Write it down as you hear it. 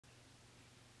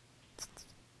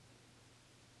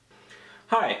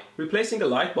Hi, replacing the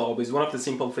light bulb is one of the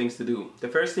simple things to do. The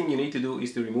first thing you need to do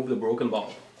is to remove the broken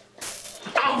bulb.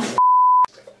 Ow!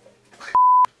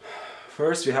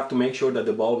 First, we have to make sure that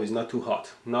the bulb is not too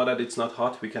hot. Now that it's not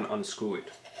hot, we can unscrew it.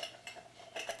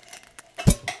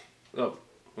 Oh.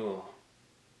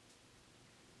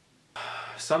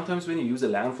 Sometimes when you use a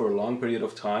lamp for a long period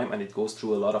of time and it goes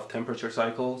through a lot of temperature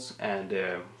cycles and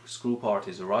the screw part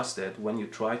is rusted, when you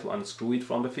try to unscrew it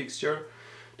from the fixture,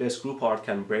 the screw part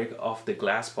can break off the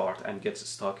glass part and gets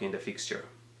stuck in the fixture.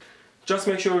 Just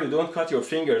make sure you don't cut your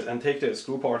fingers and take the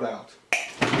screw part out.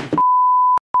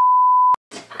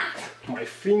 My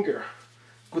finger!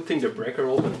 Good thing the breaker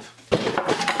opened.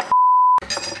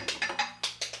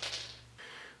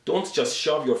 Don't just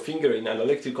shove your finger in an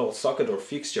electrical socket or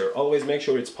fixture. Always make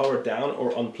sure it's powered down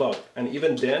or unplugged. And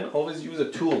even then, always use a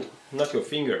tool, not your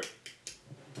finger.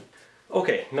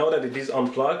 Okay, now that it is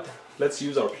unplugged, let's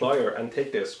use our plier and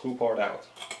take the screw part out.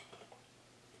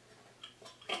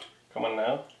 Come on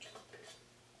now.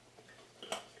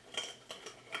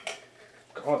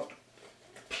 God,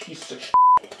 piece of shit.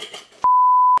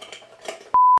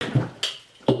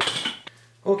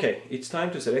 Okay, it's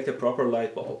time to select a proper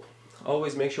light bulb.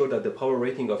 Always make sure that the power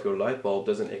rating of your light bulb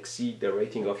doesn't exceed the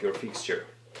rating of your fixture.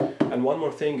 And one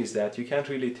more thing is that you can't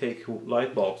really take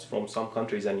light bulbs from some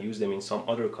countries and use them in some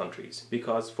other countries.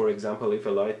 Because, for example, if a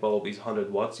light bulb is 100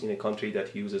 watts in a country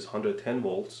that uses 110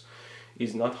 volts,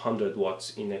 is not 100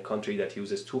 watts in a country that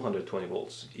uses 220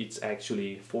 volts. It's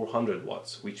actually 400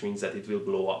 watts, which means that it will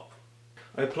blow up.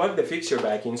 I plugged the fixture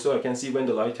back in so I can see when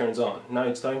the light turns on. Now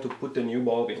it's time to put the new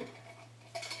bulb in.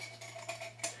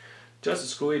 Just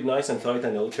screw it nice and tight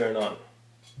and it'll turn on.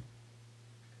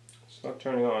 It's not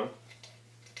turning on.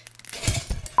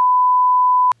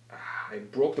 I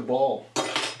broke the ball.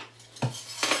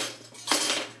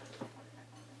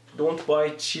 Don't buy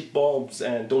cheap bulbs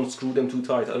and don't screw them too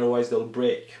tight, otherwise they'll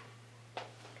break.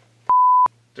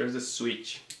 There's a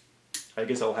switch. I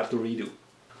guess I'll have to redo.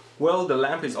 Well, the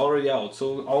lamp is already out,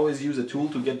 so always use a tool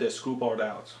to get the screw part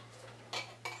out.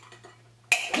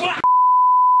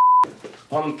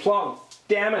 Unplug!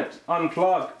 Damn it!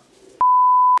 Unplug!